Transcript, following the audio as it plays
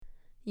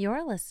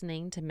You're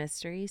listening to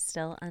Mysteries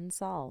Still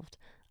Unsolved,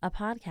 a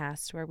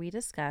podcast where we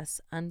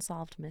discuss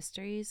unsolved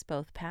mysteries,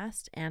 both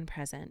past and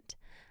present.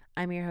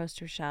 I'm your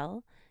host,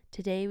 Rochelle.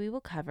 Today we will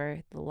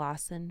cover the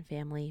Lawson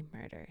family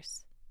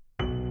murders.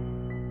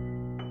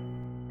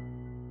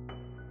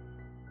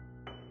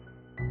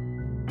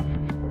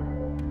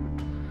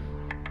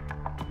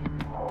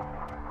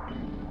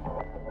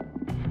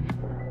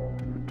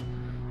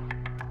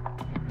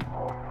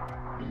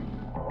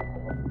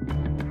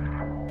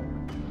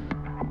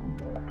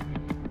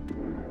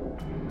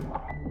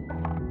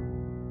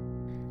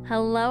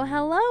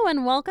 Hello,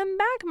 and welcome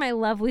back, my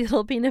lovely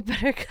little peanut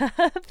butter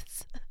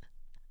cups.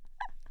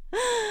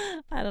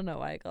 I don't know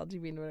why I called you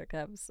peanut butter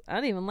cups. I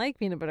don't even like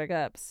peanut butter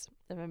cups,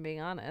 if I'm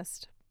being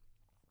honest.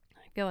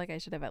 I feel like I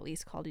should have at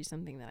least called you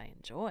something that I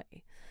enjoy.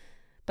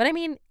 But I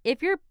mean,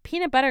 if you're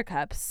peanut butter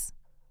cups,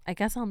 I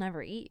guess I'll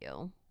never eat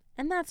you.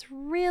 And that's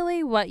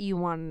really what you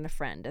want in a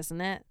friend,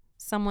 isn't it?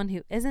 Someone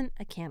who isn't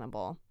a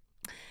cannibal.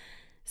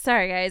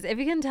 Sorry, guys, if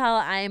you can tell,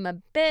 I'm a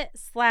bit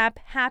slap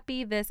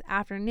happy this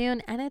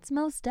afternoon, and it's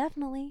most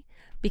definitely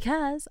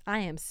because I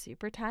am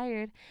super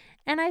tired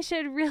and I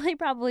should really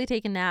probably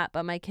take a nap,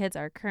 but my kids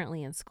are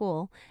currently in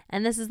school,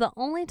 and this is the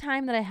only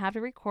time that I have to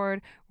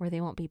record where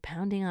they won't be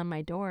pounding on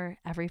my door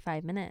every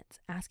 5 minutes,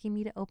 asking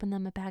me to open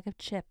them a bag of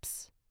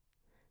chips.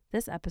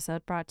 This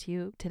episode brought to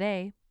you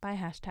today by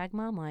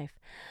 #MomLife.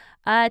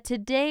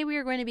 Today we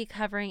are going to be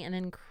covering an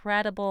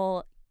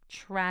incredible,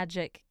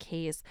 tragic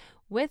case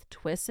with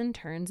twists and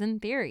turns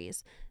and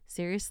theories.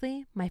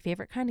 Seriously, my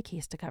favorite kind of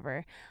case to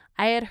cover.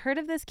 I had heard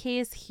of this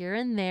case here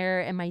and there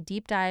in my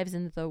deep dives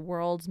into the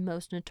world's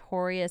most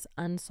notorious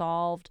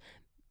unsolved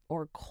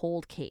or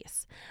cold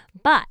case.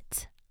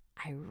 But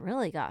I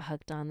really got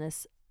hooked on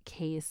this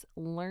case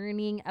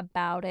learning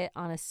about it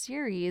on a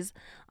series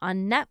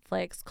on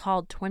Netflix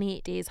called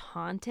 28 Days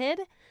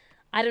Haunted.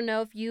 I don't know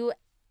if you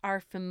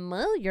are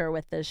familiar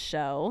with this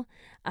show.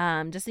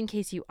 Just in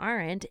case you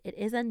aren't, it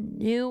is a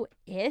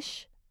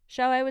new-ish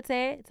show, I would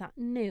say. It's not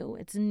new,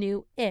 it's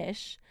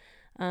new-ish.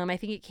 I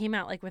think it came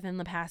out like within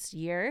the past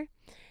year.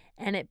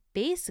 And it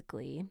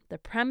basically, the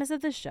premise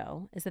of the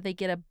show is that they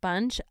get a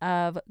bunch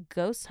of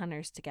ghost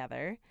hunters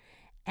together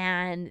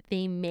and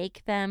they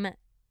make them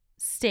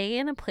stay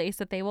in a place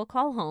that they will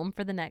call home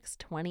for the next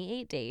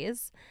 28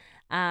 days.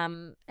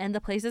 And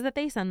the places that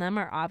they send them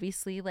are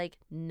obviously like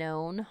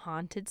known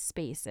haunted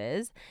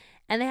spaces,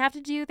 and they have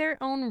to do their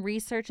own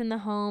research in the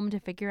home to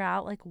figure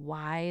out like,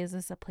 why is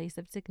this a place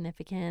of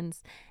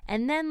significance,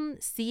 and then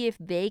see if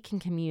they can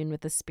commune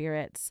with the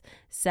spirits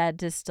said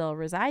to still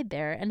reside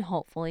there and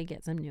hopefully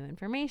get some new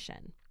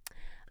information.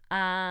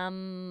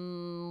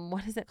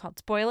 What is it called?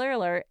 Spoiler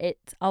alert,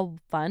 it's a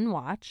fun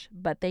watch,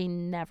 but they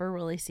never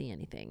really see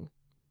anything.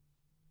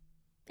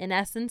 In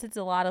essence, it's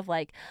a lot of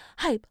like,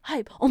 hype,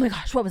 oh my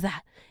gosh, what was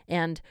that?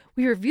 And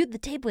we reviewed the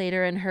tape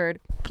later and heard,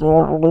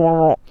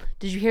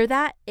 did you hear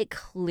that? It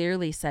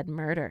clearly said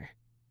murder.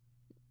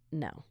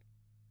 No,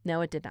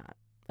 it did not.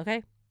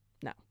 Okay?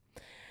 No.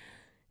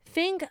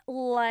 Think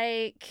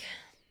like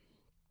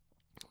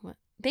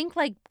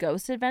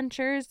Ghost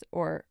Adventures,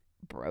 or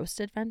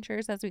Broast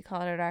Adventures as we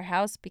call it at our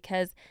house,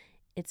 because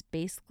it's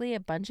basically a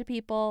bunch of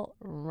people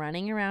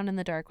running around in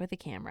the dark with a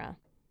camera.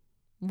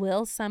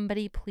 Will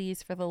somebody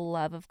please, for the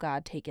love of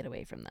God, take it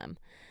away from them?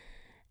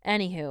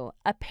 Anywho,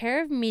 a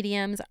pair of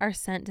mediums are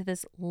sent to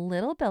this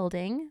little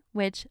building,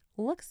 which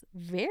looks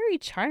very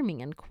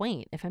charming and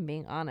quaint, if I'm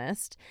being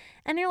honest.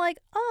 And you're like,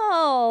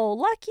 oh,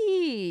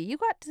 lucky. You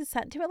got to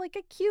sent to it like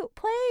a cute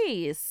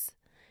place.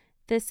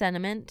 This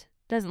sentiment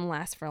doesn't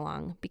last for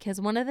long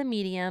because one of the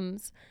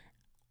mediums,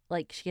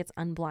 like, she gets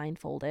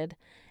unblindfolded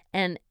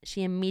and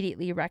she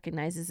immediately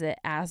recognizes it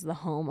as the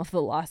home of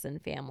the Lawson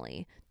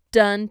family.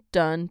 Dun,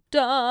 dun,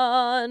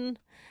 dun.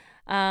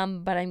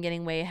 But I'm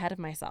getting way ahead of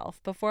myself.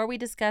 Before we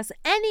discuss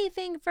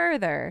anything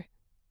further,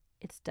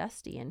 it's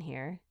dusty in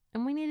here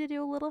and we need to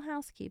do a little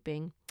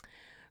housekeeping.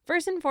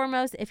 First and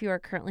foremost, if you are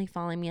currently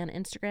following me on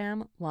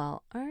Instagram,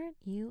 well, aren't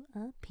you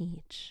a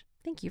peach?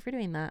 Thank you for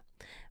doing that.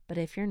 But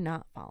if you're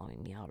not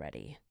following me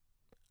already,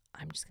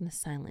 I'm just going to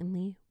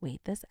silently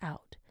wait this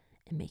out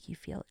and make you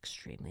feel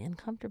extremely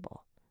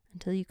uncomfortable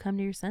until you come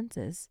to your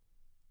senses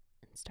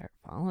and start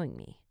following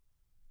me.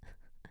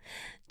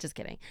 Just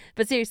kidding.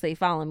 But seriously,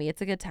 follow me.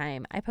 It's a good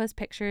time. I post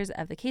pictures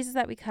of the cases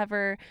that we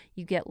cover.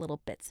 You get little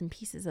bits and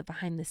pieces of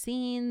behind the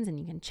scenes, and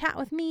you can chat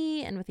with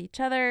me and with each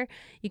other.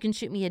 You can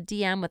shoot me a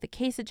DM with a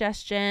case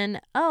suggestion.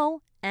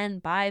 Oh,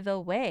 and by the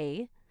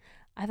way,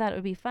 I thought it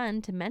would be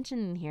fun to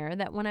mention in here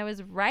that when I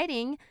was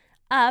writing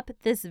up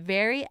this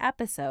very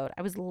episode,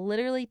 I was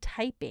literally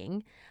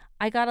typing.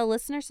 I got a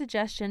listener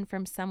suggestion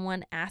from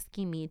someone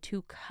asking me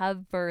to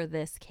cover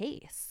this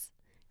case.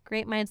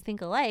 Great minds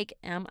think alike.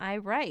 Am I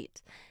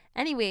right?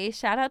 Anyway,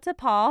 shout out to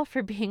Paul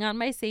for being on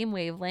my same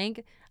wavelength.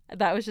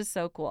 That was just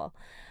so cool.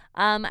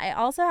 I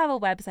also have a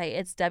website.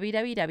 It's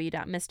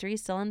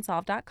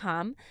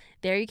www.mysteriesstillunsolved.com.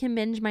 There you can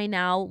binge my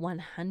now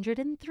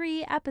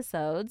 103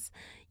 episodes.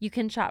 You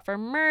can shop for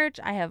merch.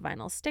 I have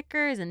vinyl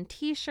stickers and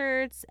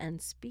t-shirts.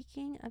 And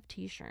speaking of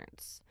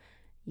t-shirts,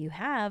 you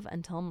have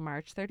until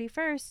March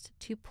 31st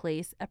to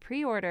place a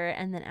pre-order.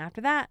 And then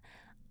after that,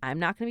 I'm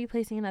not going to be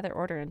placing another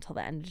order until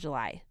the end of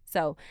July.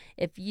 So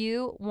if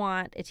you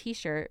want a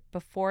t-shirt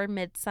before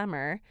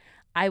midsummer,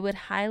 I would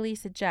highly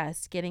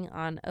suggest getting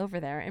on over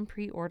there and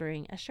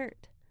pre-ordering a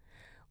shirt.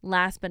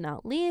 Last but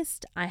not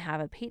least, I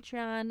have a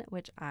Patreon,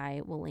 which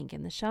I will link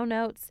in the show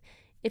notes.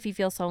 If you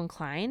feel so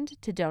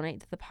inclined to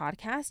donate to the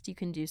podcast, you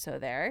can do so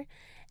there.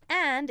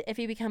 And if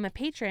you become a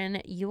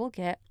patron, you will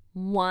get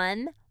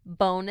one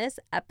bonus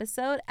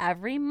episode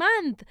every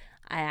month.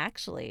 I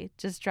actually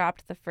just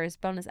dropped the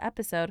first bonus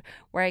episode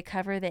where I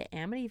cover the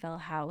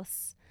Amityville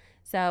house.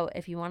 So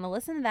if you want to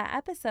listen to that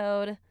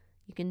episode,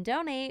 you can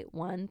donate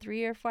 $1,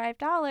 $3, or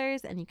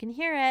 $5 and you can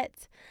hear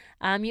it.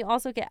 You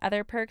also get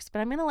other perks, but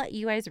I'm going to let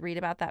you guys read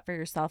about that for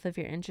yourself if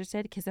you're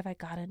interested, because if I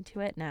got into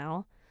it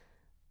now,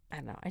 I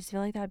don't know, I just feel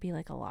like that would be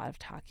like a lot of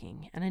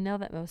talking. And I know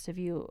that most of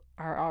you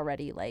are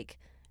already like,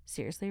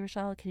 seriously,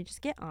 Rochelle, can you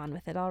just get on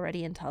with it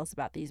already and tell us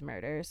about these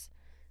murders?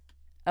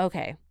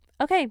 Okay,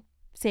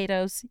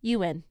 Satos, you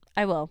win.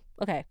 I will.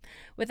 Okay,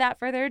 without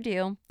further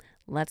ado,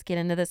 let's get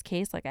into this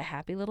case like a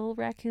happy little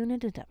raccoon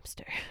in a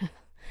dumpster.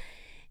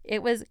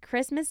 It was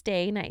Christmas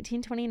Day,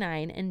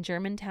 1929, in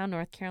Germantown,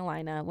 North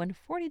Carolina, when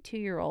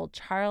 42-year-old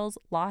Charles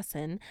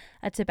Lawson,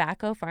 a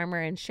tobacco farmer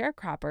and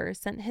sharecropper,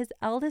 sent his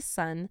eldest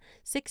son,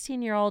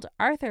 16-year-old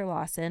Arthur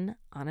Lawson,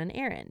 on an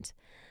errand.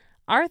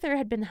 Arthur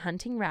had been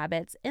hunting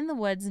rabbits in the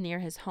woods near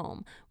his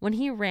home when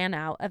he ran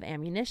out of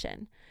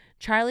ammunition.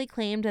 Charlie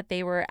claimed that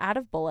they were out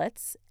of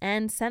bullets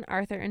and sent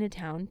Arthur into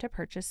town to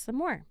purchase some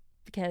more,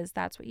 because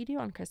that's what you do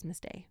on Christmas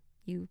Day.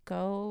 You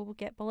go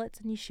get bullets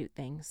and you shoot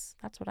things.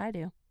 That's what I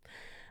do.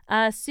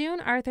 Soon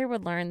Arthur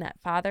would learn that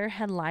father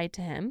had lied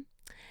to him,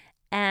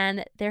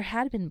 and there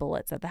had been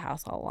bullets at the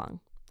house all along.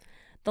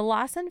 The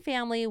Lawson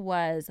family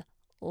was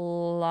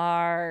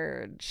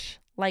large,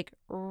 like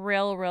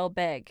real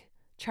big.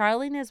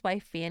 Charlie and his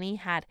wife Fanny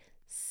had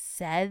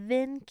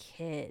 7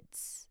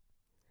 kids.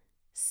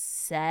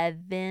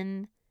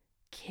 7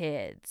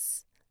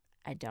 kids.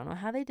 I don't know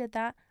how they did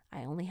that.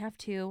 I only have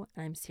 2,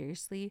 and I'm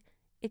seriously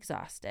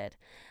exhausted.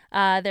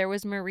 There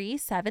was Marie,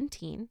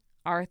 17,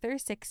 Arthur,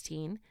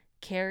 16,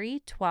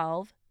 Carrie,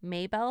 12,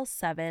 Maybelle,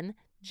 7,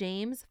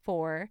 James,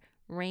 4,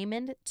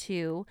 Raymond,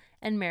 2,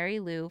 and Mary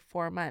Lou,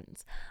 4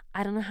 months.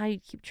 I don't know how you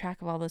keep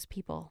track of all those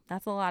people.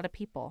 That's a lot of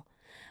people.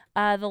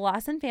 The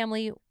Lawson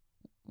family,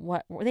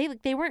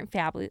 they weren't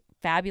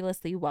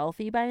fabulously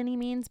wealthy by any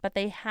means, but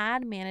they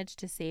had managed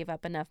to save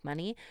up enough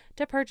money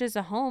to purchase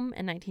a home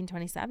in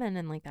 1927,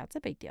 and like that's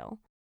a big deal.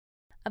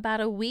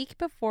 About a week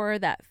before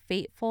that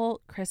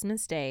fateful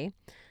Christmas Day,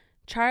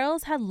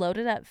 Charles had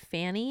loaded up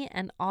Fanny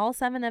and all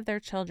 7 of their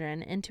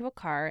children into a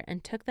car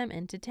and took them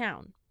into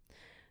town.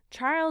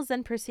 Charles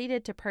then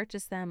proceeded to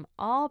purchase them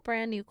all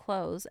brand new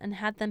clothes and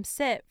had them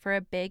sit for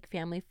a big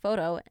family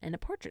photo in a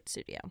portrait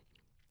studio.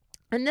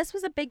 And this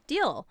was a big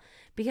deal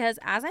because,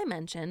 as I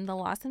mentioned, the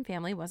Lawson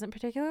family wasn't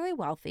particularly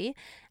wealthy,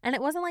 and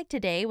it wasn't like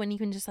today when you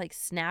can just like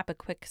snap a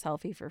quick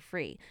selfie for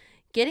free.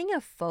 Getting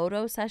a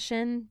photo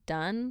session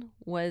done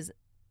was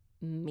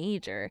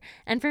major,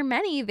 and for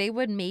many, they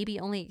would maybe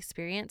only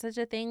experience such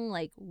a thing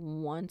like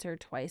once or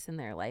twice in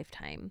their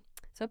lifetime.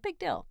 So big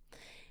deal.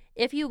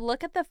 If you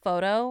look at the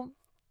photo,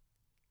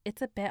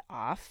 it's a bit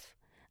off.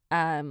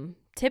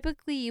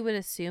 Typically, you would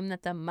assume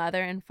that the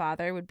mother and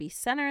father would be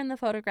center in the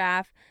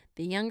photograph,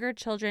 the younger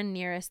children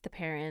nearest the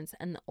parents,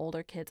 and the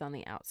older kids on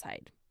the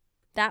outside.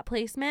 That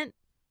placement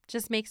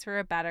just makes for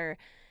a better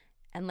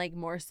and like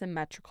more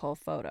symmetrical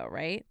photo,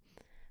 right?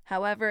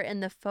 However, in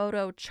the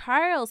photo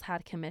Charles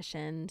had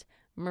commissioned,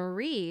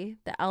 Marie,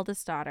 the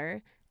eldest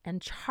daughter,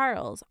 and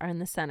Charles are in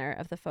the center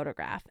of the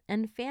photograph.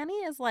 And Fanny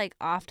is like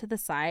off to the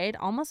side,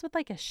 almost with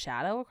like a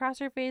shadow across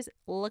her face,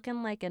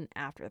 looking like an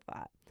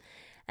afterthought.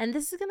 And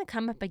this is going to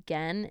come up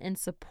again in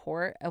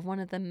support of one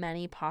of the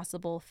many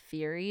possible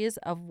theories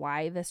of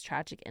why this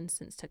tragic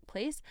instance took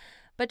place,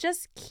 but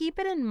just keep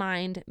it in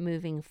mind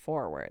moving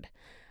forward.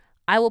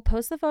 I will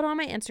post the photo on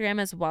my Instagram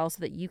as well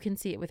so that you can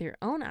see it with your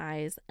own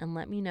eyes and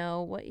let me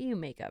know what you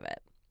make of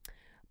it.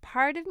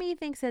 Part of me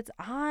thinks it's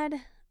odd.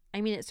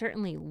 I mean, it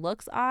certainly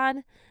looks odd,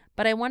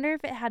 but I wonder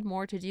if it had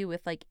more to do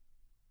with like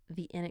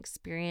the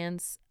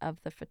inexperience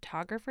of the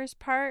photographer's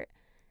part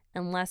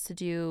and less to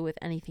do with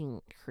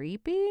anything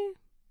creepy.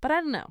 But I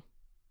don't know.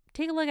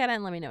 Take a look at it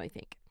and let me know what you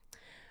think.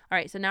 All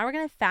right, so now we're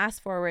going to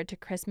fast forward to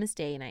Christmas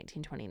Day,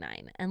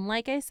 1929. And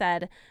like I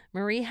said,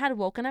 Marie had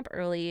woken up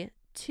early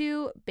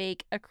to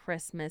bake a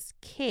Christmas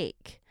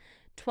cake.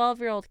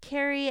 12-year-old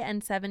Carrie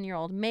and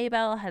 7-year-old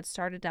Maybelle had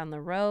started down the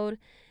road.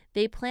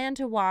 They planned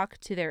to walk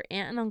to their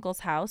aunt and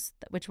uncle's house,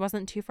 which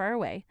wasn't too far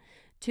away,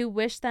 to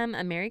wish them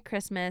a Merry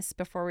Christmas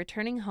before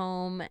returning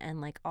home and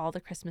like all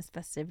the Christmas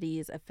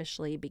festivities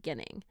officially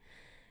beginning.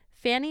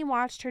 Fanny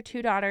watched her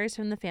 2 daughters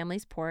from the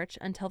family's porch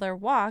until their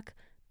walk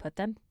put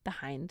them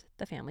behind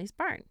the family's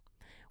barn.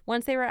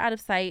 Once they were out of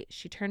sight,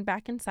 she turned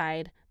back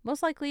inside,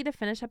 most likely to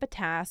finish up a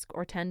task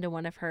or tend to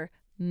one of her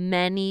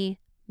many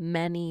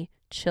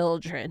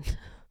children.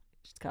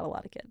 She's got a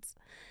lot of kids.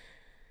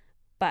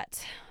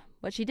 But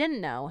What she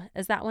didn't know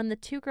is that when the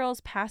two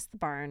girls passed the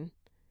barn,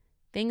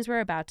 things were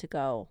about to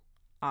go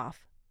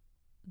off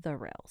the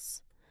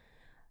rails.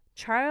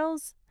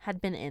 Charles had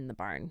been in the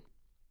barn,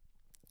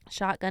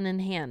 shotgun in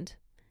hand,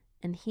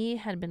 and he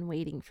had been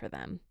waiting for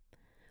them.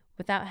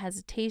 Without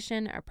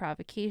hesitation or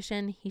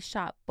provocation, he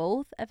shot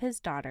both of his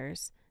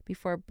daughters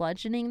before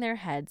bludgeoning their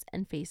heads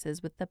and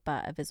faces with the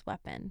butt of his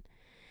weapon.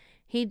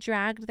 He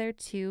dragged their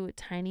two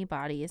tiny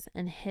bodies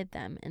and hid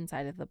them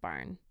inside of the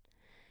barn.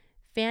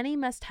 Fanny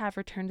must have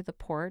returned to the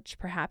porch,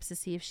 perhaps to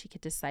see if she could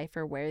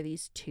decipher where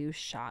these two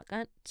shots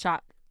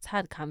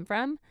had come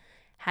from.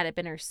 Had it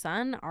been her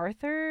son,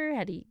 Arthur?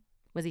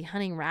 Was he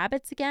hunting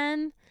rabbits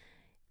again?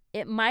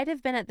 It might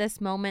have been at this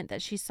moment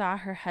that she saw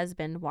her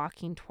husband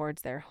walking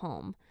towards their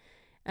home.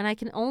 And I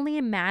can only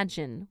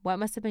imagine what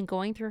must have been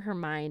going through her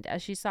mind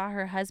as she saw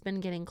her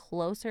husband getting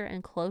closer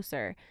and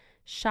closer,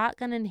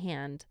 shotgun in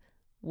hand,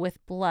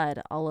 with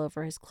blood all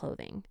over his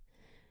clothing.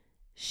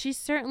 She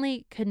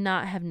certainly could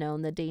not have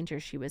known the danger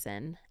she was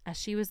in, as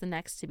she was the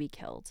next to be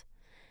killed.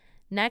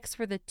 Next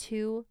were the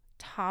two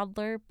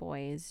toddler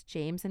boys,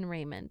 James and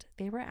Raymond.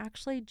 They were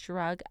actually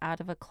drug out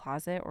of a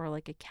closet or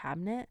like a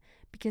cabinet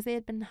because they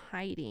had been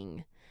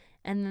hiding,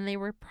 and then they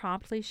were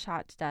promptly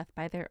shot to death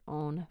by their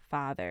own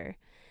father.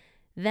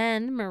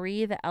 Then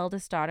Marie, the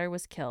eldest daughter,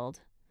 was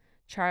killed.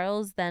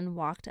 Charles then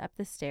walked up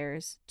the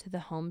stairs to the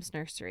home's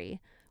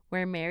nursery,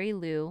 where Mary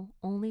Lou,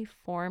 only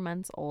 4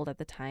 months old at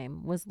the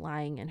time, was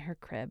lying in her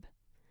crib,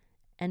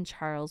 and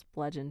Charles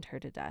bludgeoned her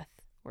to death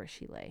where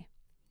she lay.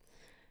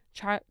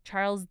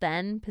 Charles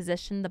then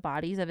positioned the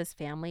bodies of his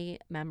family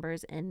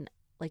members in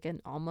like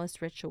an almost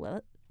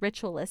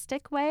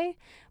ritualistic way,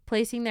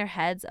 placing their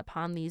heads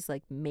upon these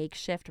like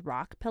makeshift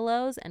rock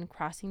pillows and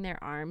crossing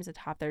their arms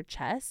atop their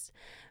chests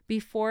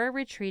before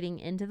retreating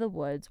into the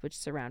woods which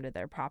surrounded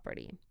their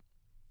property.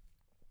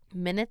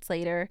 Minutes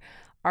later,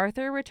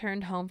 Arthur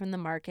returned home from the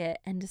market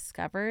and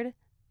discovered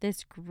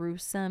this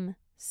gruesome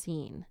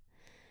scene.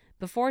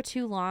 Before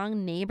too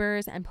long,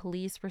 neighbors and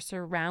police were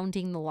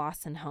surrounding the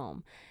Lawson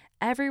home,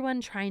 everyone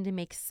trying to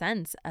make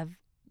sense of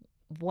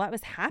what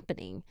was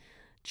happening.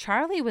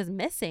 Charlie was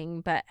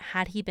missing, but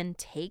had he been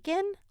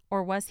taken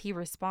or was he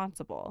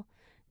responsible?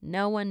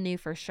 No one knew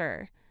for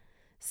sure.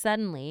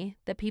 Suddenly,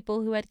 the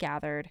people who had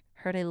gathered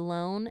heard a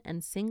lone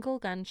and single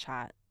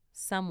gunshot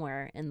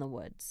somewhere in the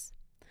woods.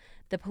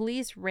 The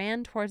police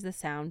ran towards the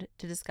sound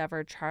to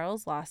discover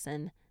Charles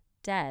Lawson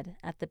dead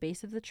at the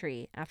base of the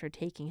tree after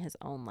taking his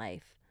own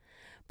life.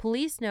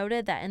 Police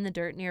noted that in the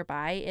dirt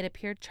nearby, it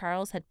appeared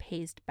Charles had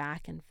paced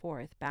back and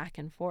forth,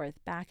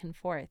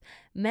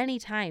 many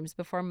times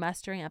before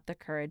mustering up the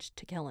courage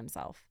to kill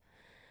himself.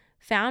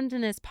 Found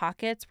in his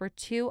pockets were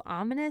 2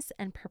 ominous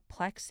and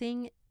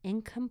perplexing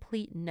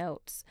incomplete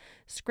notes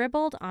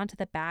scribbled onto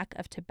the back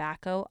of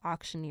tobacco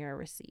auctioneer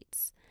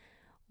receipts.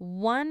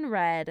 One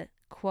read,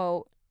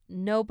 quote,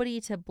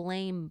 "Nobody to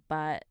blame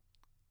but,"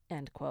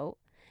 end quote,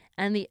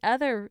 and the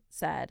other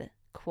said,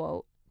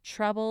 quote,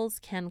 "Troubles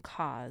can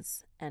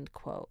cause," end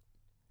quote.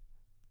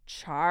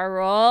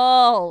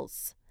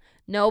 Charles!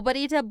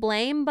 Nobody to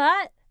blame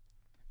but?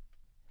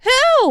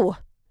 Who?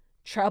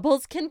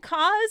 Troubles can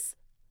cause?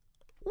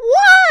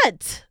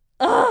 What?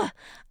 Ugh,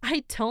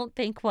 I don't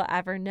think we'll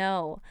ever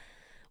know.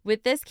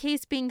 With this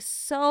case being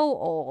so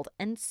old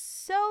and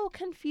so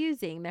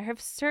confusing, there have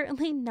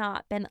certainly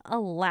not been a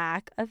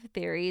lack of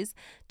theories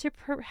to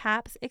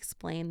perhaps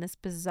explain this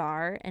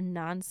bizarre and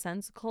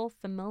nonsensical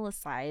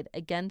familicide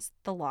against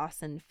the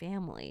Lawson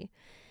family.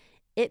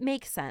 It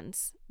makes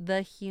sense.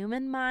 The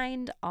human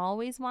mind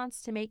always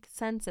wants to make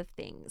sense of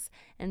things,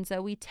 and so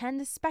we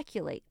tend to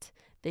speculate.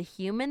 The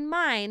human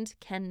mind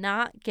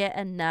cannot get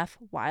enough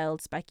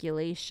wild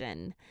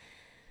speculation.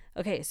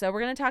 Okay, so we're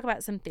going to talk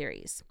about some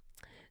theories.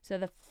 So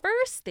the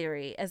first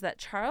theory is that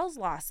Charles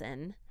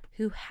Lawson,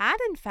 who had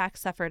in fact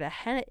suffered a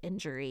head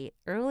injury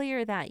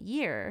earlier that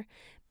year,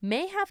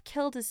 may have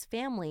killed his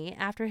family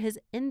after his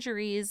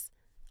injuries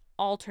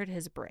altered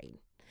his brain.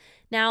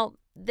 Now,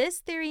 this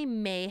theory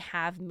may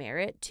have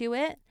merit to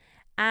it,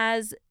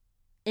 as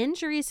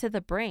injuries to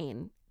the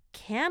brain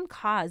can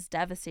cause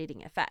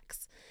devastating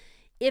effects.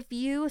 If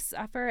you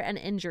suffer an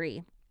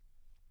injury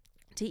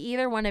to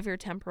either one of your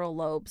temporal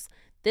lobes,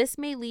 this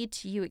may lead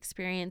to you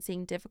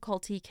experiencing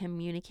difficulty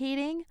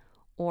communicating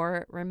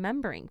or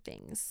remembering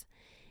things.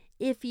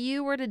 If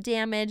you were to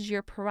damage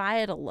your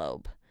parietal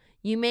lobe,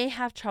 you may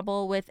have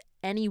trouble with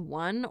any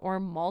one or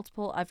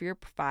multiple of your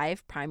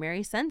 5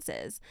 primary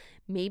senses.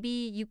 Maybe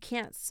you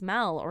can't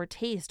smell or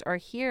taste or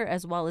hear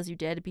as well as you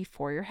did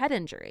before your head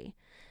injury.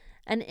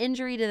 An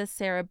injury to the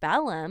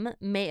cerebellum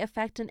may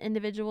affect an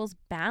individual's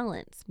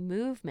balance,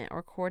 movement,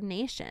 or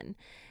coordination.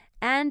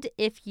 And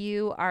if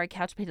you are a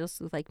couch potato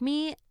sleuth like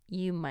me,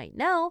 you might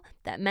know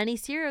that many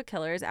serial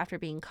killers, after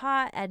being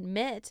caught,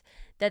 admit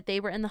that they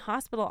were in the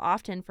hospital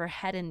often for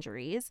head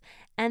injuries,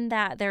 and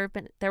that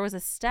there was a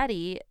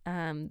study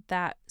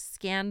that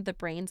scanned the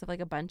brains of like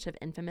a bunch of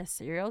infamous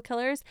serial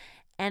killers,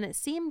 and it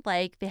seemed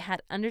like they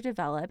had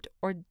underdeveloped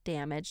or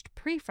damaged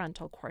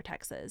prefrontal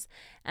cortexes.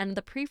 And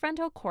the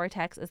prefrontal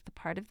cortex is the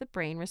part of the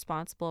brain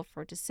responsible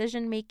for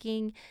decision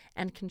making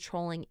and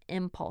controlling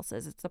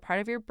impulses. It's the part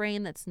of your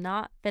brain that's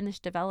not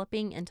finished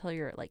developing until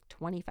you're like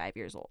 25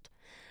 years old.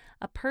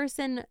 A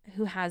person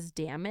who has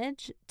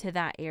damage to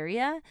that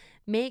area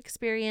may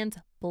experience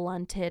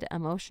blunted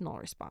emotional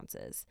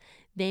responses.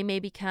 They may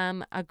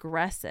become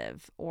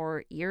aggressive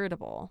or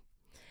irritable.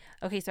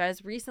 Okay, so I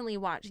was recently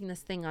watching this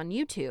thing on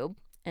YouTube,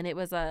 and it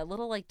was a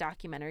little like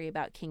documentary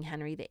about King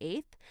Henry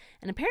VIII.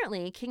 And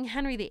apparently, King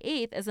Henry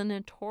VIII is a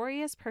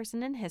notorious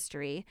person in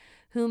history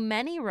who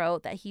many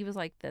wrote that he was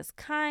like this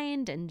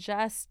kind and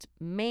just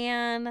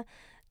man,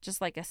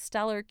 just like a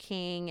stellar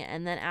king.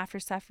 And then after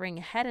suffering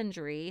a head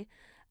injury,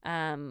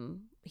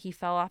 he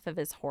fell off of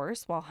his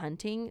horse while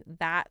hunting.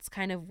 That's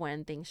kind of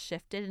when things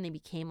shifted and he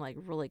became like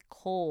really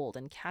cold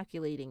and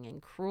calculating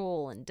and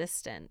cruel and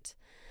distant.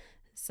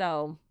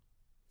 So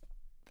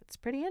it's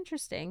pretty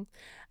interesting.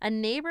 A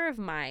neighbor of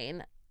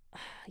mine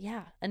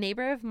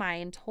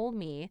told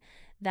me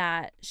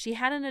that she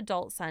had an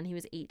adult son. He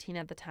was 18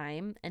 at the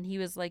time, and he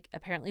was like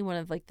apparently one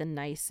of like the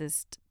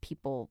nicest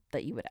people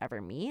that you would ever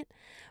meet.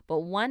 But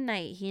one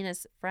night he and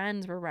his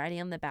friends were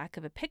riding on the back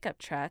of a pickup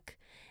truck,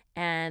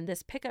 and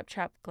this pickup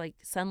truck like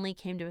suddenly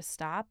came to a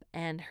stop,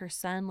 and her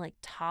son like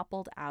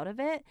toppled out of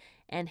it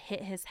and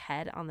hit his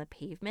head on the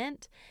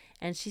pavement.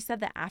 And she said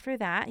that after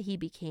that he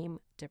became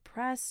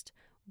depressed,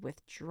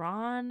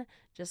 withdrawn,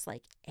 just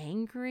like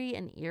angry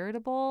and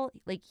irritable.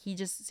 Like he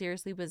just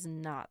seriously was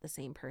not the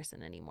same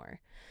person anymore.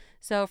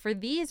 So for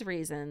these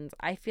reasons,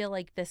 I feel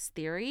like this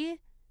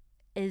theory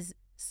is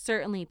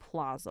certainly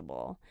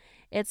plausible.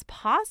 It's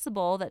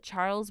possible that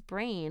Charles'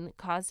 brain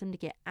caused him to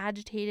get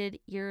agitated,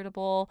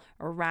 irritable,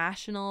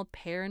 irrational,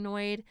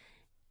 paranoid,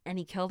 and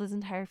he killed his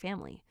entire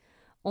family,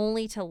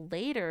 only to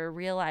later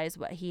realize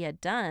what he had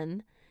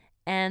done,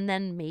 and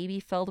then maybe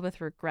filled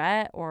with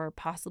regret or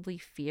possibly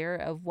fear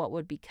of what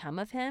would become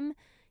of him,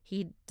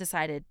 he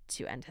decided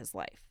to end his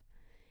life.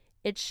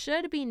 It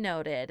should be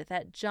noted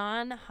that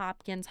Johns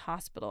Hopkins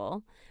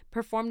Hospital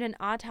performed an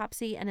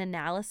autopsy and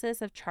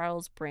analysis of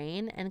Charles'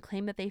 brain and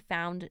claimed that they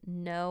found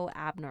no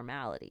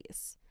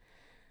abnormalities.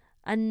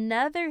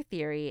 Another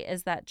theory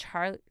is that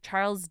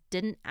Charles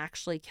didn't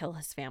actually kill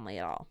his family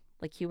at all.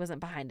 Like he wasn't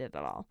behind it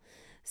at all.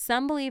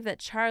 Some believe that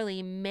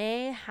Charlie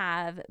may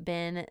have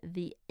been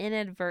the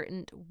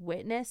inadvertent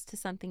witness to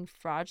something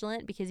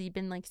fraudulent because he'd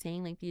been like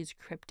saying like these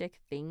cryptic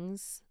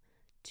things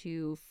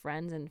to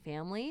friends and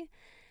family,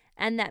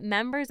 and that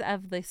members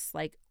of this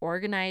like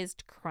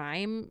organized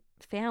crime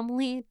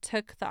family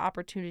took the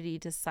opportunity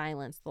to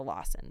silence the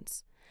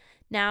Lawsons.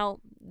 Now,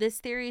 this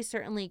theory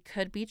certainly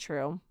could be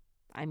true.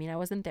 I mean, I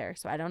wasn't there,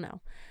 so I don't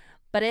know.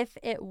 But if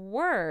it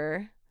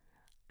were,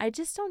 I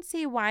just don't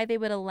see why they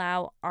would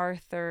allow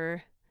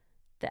Arthur,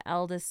 the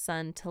eldest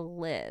son, to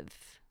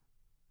live.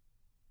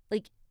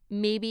 Like,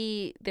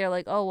 maybe they're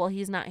like, oh, well,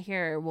 he's not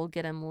here, we'll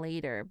get him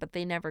later, but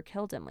they never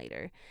killed him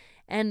later.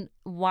 And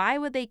why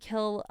would they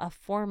kill a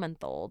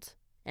 4-month-old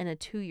and a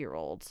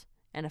 2-year-old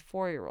and a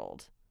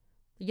 4-year-old?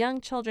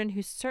 Young children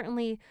who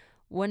certainly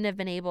wouldn't have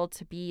been able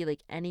to be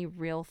like any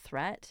real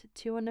threat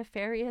to a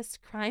nefarious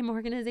crime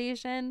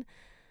organization.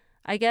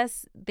 I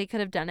guess they could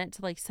have done it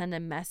to like send a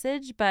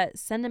message, but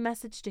send a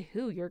message to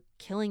who? You're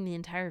killing the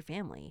entire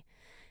family.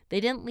 They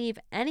didn't leave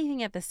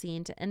anything at the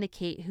scene to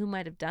indicate who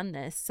might have done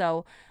this.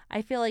 So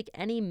I feel like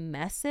any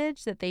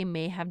message that they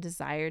may have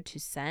desired to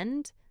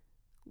send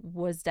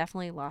was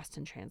definitely lost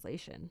in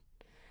translation.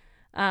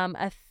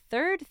 A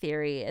third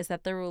theory is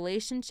that the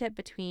relationship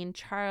between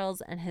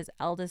Charles and his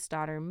eldest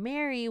daughter,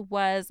 Mary,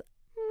 was,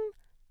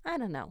 I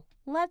don't know,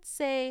 let's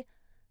say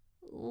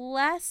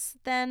less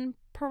than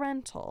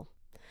parental.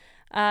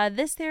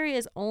 This theory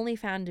is only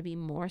found to be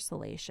more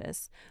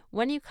salacious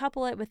when you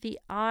couple it with the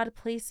odd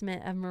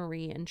placement of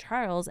Marie and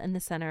Charles in the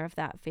center of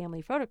that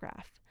family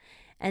photograph.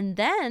 And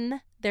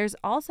then there's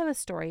also a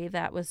story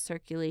that was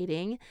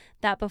circulating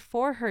that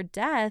before her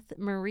death,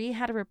 Marie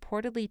had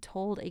reportedly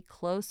told a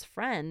close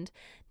friend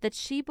that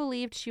she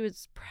believed she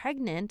was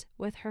pregnant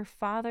with her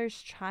father's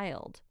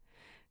child.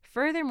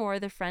 Furthermore,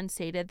 the friend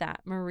stated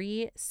that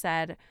Marie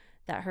said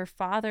that her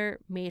father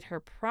made her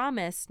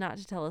promise not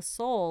to tell a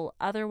soul,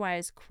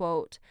 otherwise,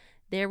 quote,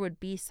 there would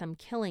be some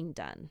killing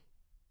done.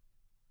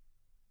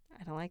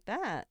 I don't like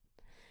that.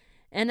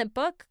 In a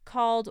book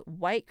called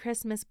White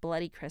Christmas,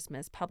 Bloody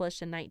Christmas,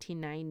 published in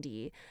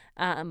 1990,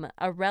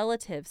 a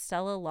relative,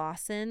 Stella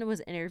Lawson,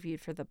 was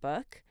interviewed for the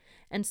book.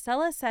 And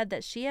Stella said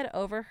that she had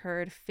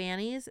overheard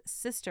Fanny's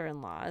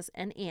sister-in-laws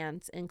and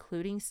aunts,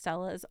 including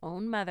Stella's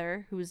own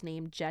mother, who was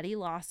named Jetty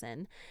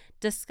Lawson,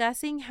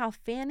 discussing how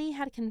Fanny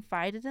had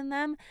confided in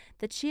them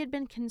that she had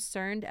been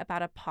concerned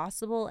about a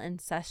possible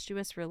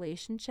incestuous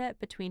relationship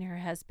between her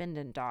husband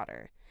and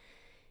daughter.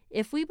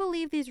 If we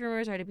believe these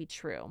rumors are to be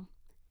true,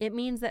 It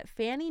means that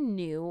Fanny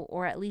knew,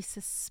 or at least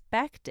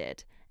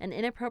suspected, an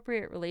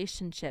inappropriate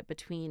relationship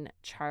between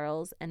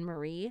Charles and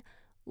Marie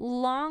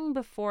long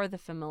before the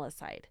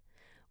familicide.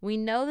 We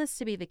know this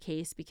to be the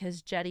case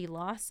because Jettie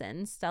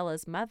Lawson,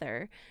 Stella's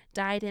mother,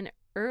 died in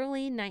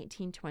early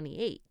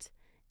 1928,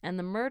 and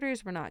the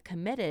murders were not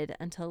committed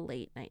until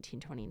late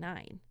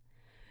 1929.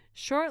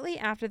 Shortly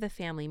after the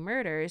family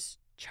murders,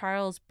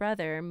 Charles'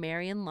 brother,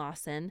 Marion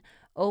Lawson,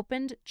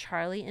 opened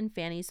Charlie and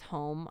Fanny's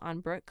home on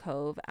Brook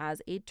Cove as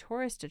a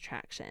tourist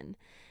attraction.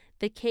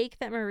 The cake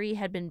that Marie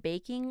had been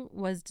baking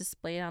was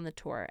displayed on the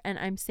tour, and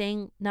I'm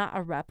saying not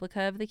a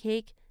replica of the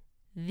cake,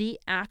 the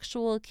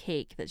actual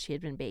cake that she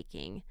had been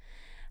baking.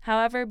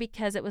 However,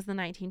 because it was the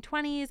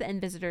 1920s and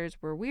visitors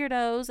were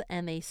weirdos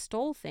and they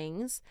stole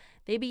things,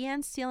 they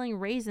began stealing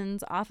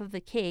raisins off of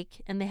the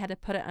cake, and they had to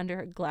put it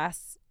under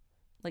glass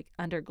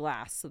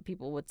so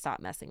people would stop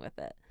messing with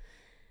it.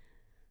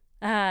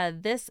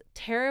 This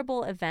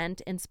terrible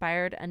event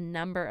inspired a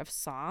number of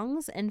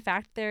songs. In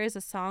fact, there is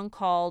a song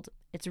called,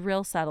 it's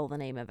real subtle, the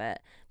name of it,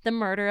 The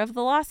Murder of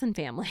the Lawson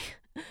Family,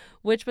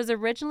 which was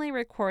originally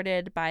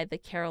recorded by the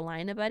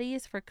Carolina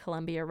Buddies for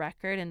Columbia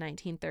Record in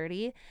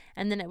 1930,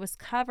 and then it was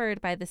covered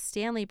by the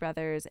Stanley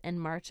Brothers in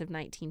March of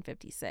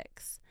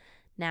 1956.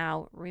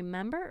 Now,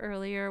 remember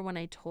earlier when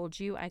I told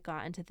you I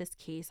got into this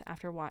case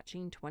after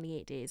watching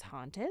 28 Days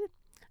Haunted?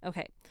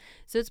 Okay,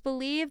 so it's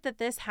believed that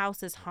this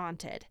house is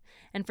haunted,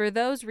 and for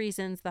those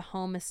reasons, the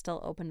home is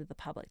still open to the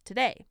public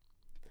today.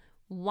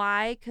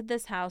 Why could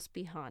this house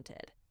be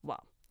haunted?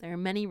 Well, there are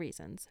many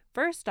reasons.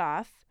 First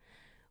off,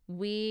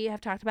 we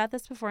have talked about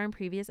this before in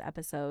previous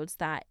episodes,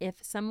 that if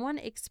someone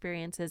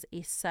experiences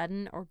a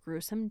sudden or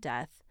gruesome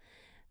death,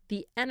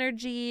 the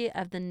energy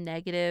of the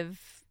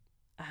negative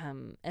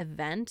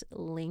event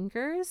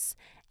lingers,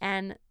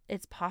 and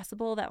it's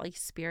possible that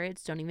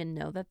spirits don't even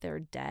know that they're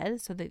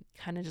dead, so they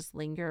kind of just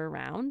linger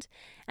around,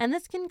 and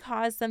this can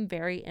cause some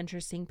very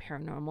interesting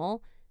paranormal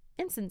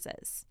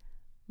instances.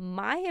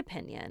 My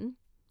opinion,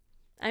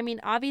 I mean,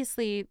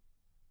 obviously,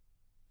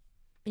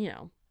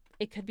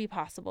 it could be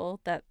possible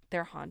that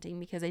they're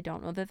haunting because they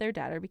don't know that they're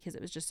dead or because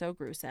it was just so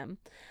gruesome.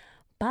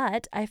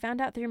 But I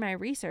found out through my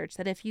research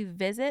that if you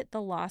visit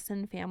the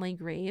Lawson family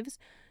graves,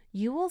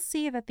 you will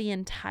see that the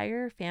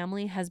entire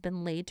family has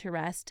been laid to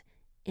rest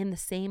in the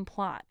same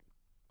plot.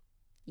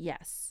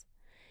 Yes.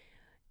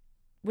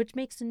 Which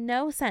makes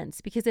no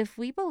sense, because if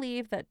we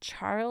believe that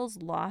Charles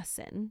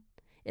Lawson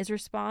is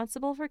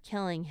responsible for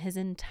killing his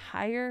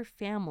entire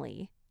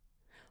family,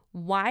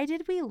 why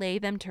did we lay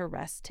them to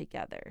rest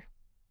together?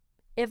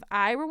 If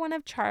I were one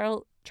of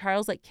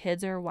Charles'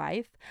 kids or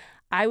wife,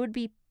 I would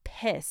be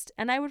pissed,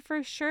 and I would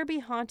for sure be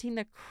haunting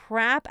the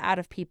crap out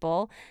of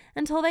people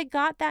until they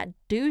got that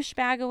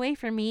douchebag away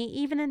from me,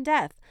 even in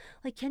death.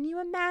 Can you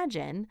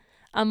imagine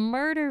a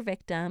murder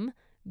victim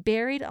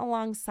buried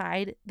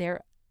alongside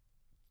their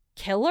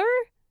killer?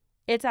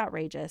 It's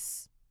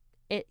outrageous.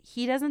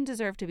 He doesn't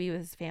deserve to be with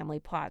his family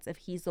plots if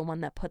he's the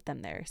one that put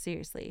them there.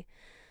 Seriously.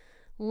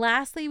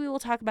 Lastly, we will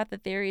talk about the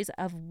theories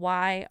of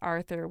why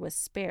Arthur was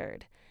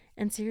spared.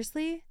 And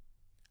seriously,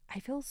 I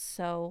feel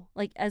so,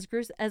 as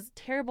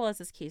terrible as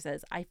this case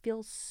is, I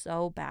feel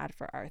so bad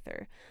for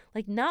Arthur.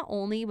 Not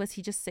only was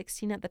he just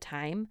 16 at the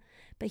time,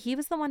 but he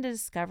was the one to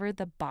discover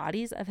the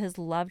bodies of his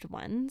loved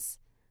ones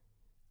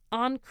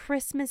on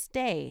Christmas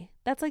Day.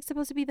 That's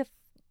supposed to be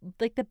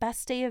the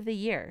best day of the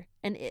year,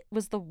 and it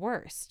was the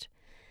worst.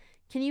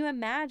 Can you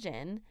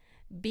imagine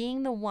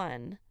being the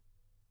one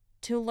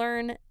to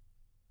learn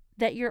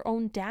that your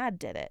own dad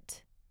did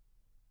it?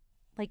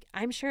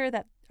 I'm sure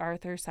that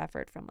Arthur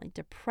suffered from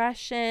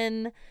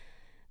depression,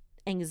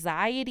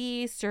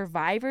 anxiety,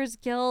 survivor's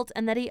guilt,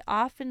 and that he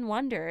often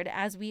wondered,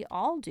 as we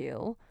all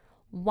do,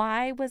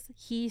 why was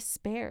he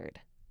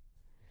spared?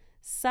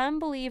 Some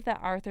believe that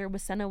Arthur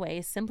was sent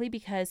away simply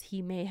because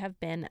he may have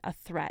been a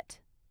threat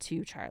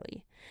to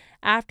Charlie.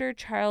 After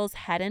Charles'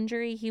 head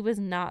injury, he was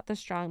not the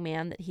strong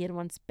man that he had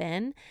once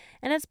been,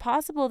 and it's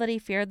possible that he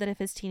feared that if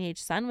his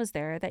teenage son was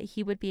there, that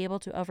he would be able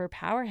to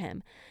overpower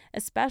him,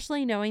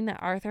 especially knowing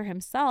that Arthur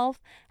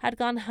himself had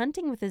gone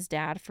hunting with his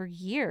dad for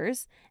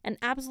years and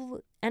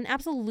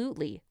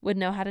absolutely would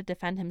know how to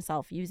defend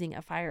himself using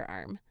a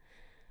firearm.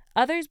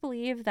 Others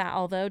believe that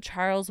although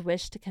Charles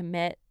wished to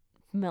commit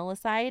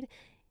familicide,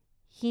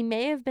 he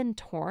may have been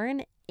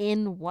torn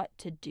in what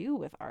to do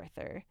with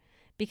Arthur.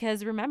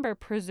 Because remember,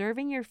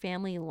 preserving your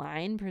family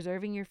line,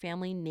 preserving your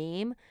family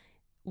name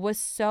was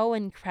so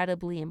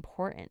incredibly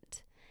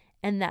important.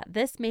 And that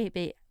this may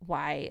be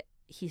why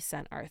he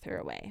sent Arthur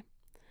away.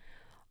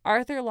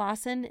 Arthur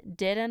Lawson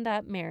did end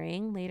up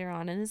marrying later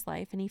on in his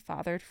life, and he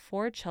fathered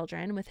 4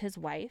 children with his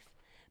wife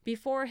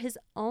before his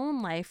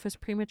own life was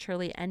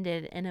prematurely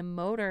ended in a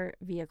motor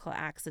vehicle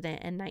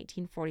accident in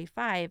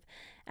 1945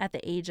 at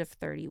the age of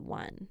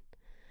 31.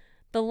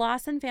 The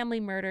Lawson family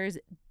murders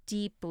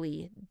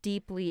deeply,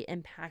 deeply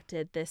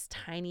impacted this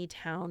tiny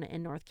town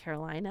in North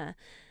Carolina.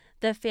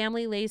 The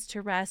family lays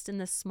to rest in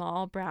the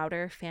small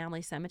Browder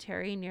Family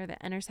Cemetery near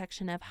the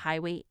intersection of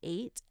Highway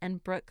 8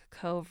 and Brook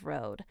Cove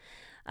Road.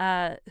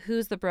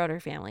 Who's the Broder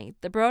family?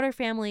 The Broder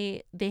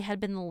family, they had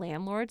been the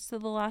landlords to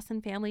the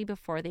Lawson family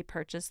before they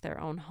purchased their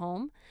own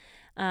home.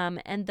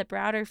 And the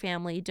Browder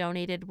family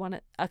donated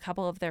a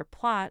couple of their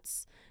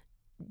plots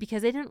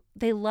because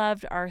they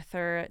loved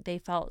Arthur. They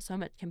felt so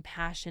much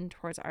compassion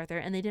towards Arthur,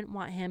 and they didn't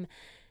want him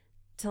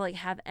to like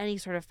have any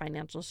sort of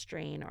financial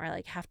strain or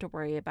like have to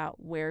worry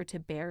about where to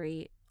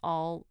bury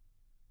all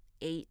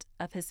 8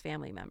 of his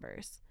family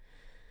members.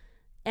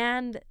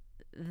 And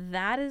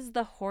that is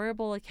the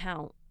horrible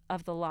account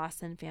of the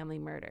Lawson family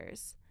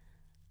murders.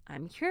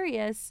 I'm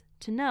curious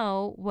to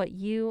know what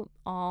you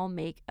all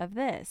make of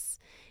this.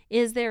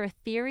 Is there a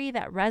theory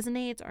that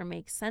resonates or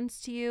makes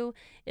sense to you?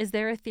 Is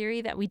there a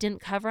theory that we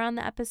didn't cover on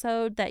the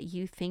episode that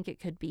you think it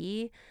could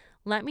be?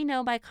 Let me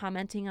know by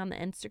commenting on the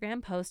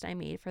Instagram post I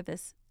made for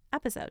this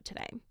episode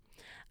today.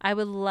 I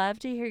would love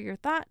to hear your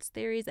thoughts,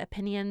 theories,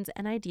 opinions,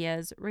 and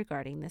ideas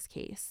regarding this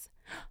case.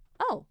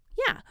 Oh,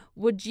 yeah.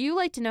 Would you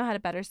like to know how to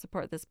better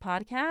support this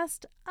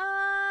podcast?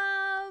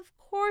 Of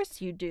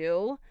course you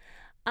do.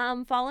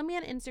 Follow me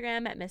on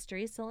Instagram at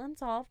Mystery Still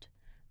Unsolved.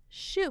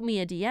 Shoot me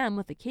a DM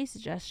with a case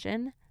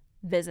suggestion.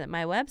 Visit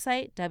my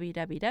website,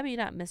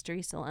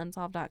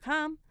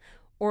 www.mysterystillunsolved.com.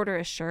 Order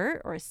a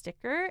shirt or a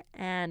sticker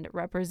and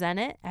represent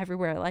it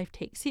everywhere life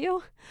takes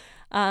you.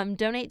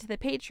 Donate to the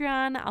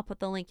Patreon. I'll put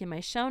the link in my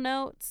show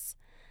notes.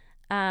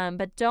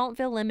 But don't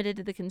feel limited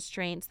to the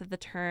constraints that the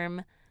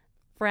term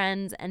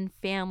friends and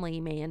family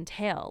may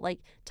entail. Like,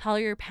 tell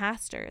your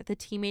pastor, the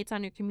teammates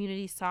on your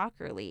community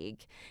soccer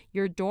league,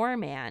 your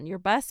doorman, your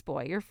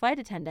busboy, your flight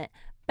attendant.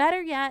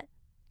 Better yet,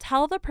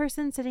 tell the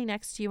person sitting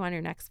next to you on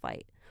your next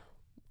flight.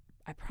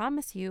 I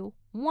promise you,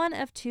 one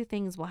of 2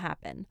 things will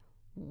happen.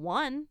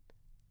 1,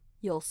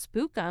 you'll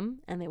spook them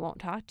and they won't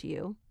talk to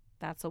you.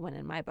 That's a win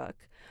in my book.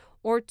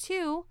 Or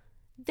 2,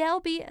 they'll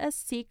be a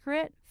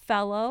secret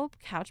fellow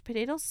couch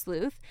potato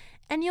sleuth,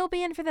 and you'll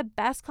be in for the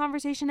best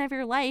conversation of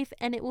your life,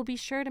 and it will be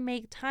sure to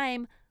make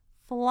time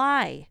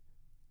fly.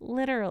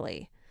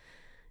 Literally.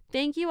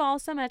 Thank you all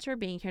so much for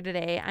being here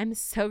today. I'm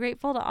so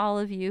grateful to all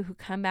of you who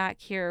come back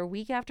here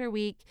week after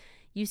week.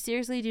 You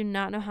seriously do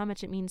not know how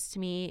much it means to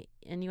me,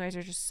 and you guys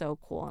are just so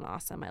cool and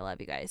awesome. I love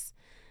you guys.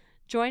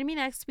 Join me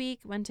next week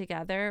when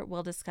together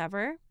we'll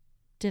discover,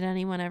 did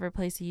anyone ever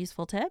place a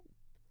useful tip?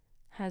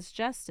 Has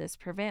justice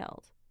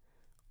prevailed?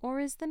 Or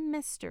is the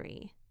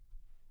mystery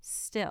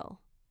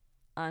still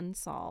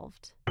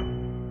unsolved?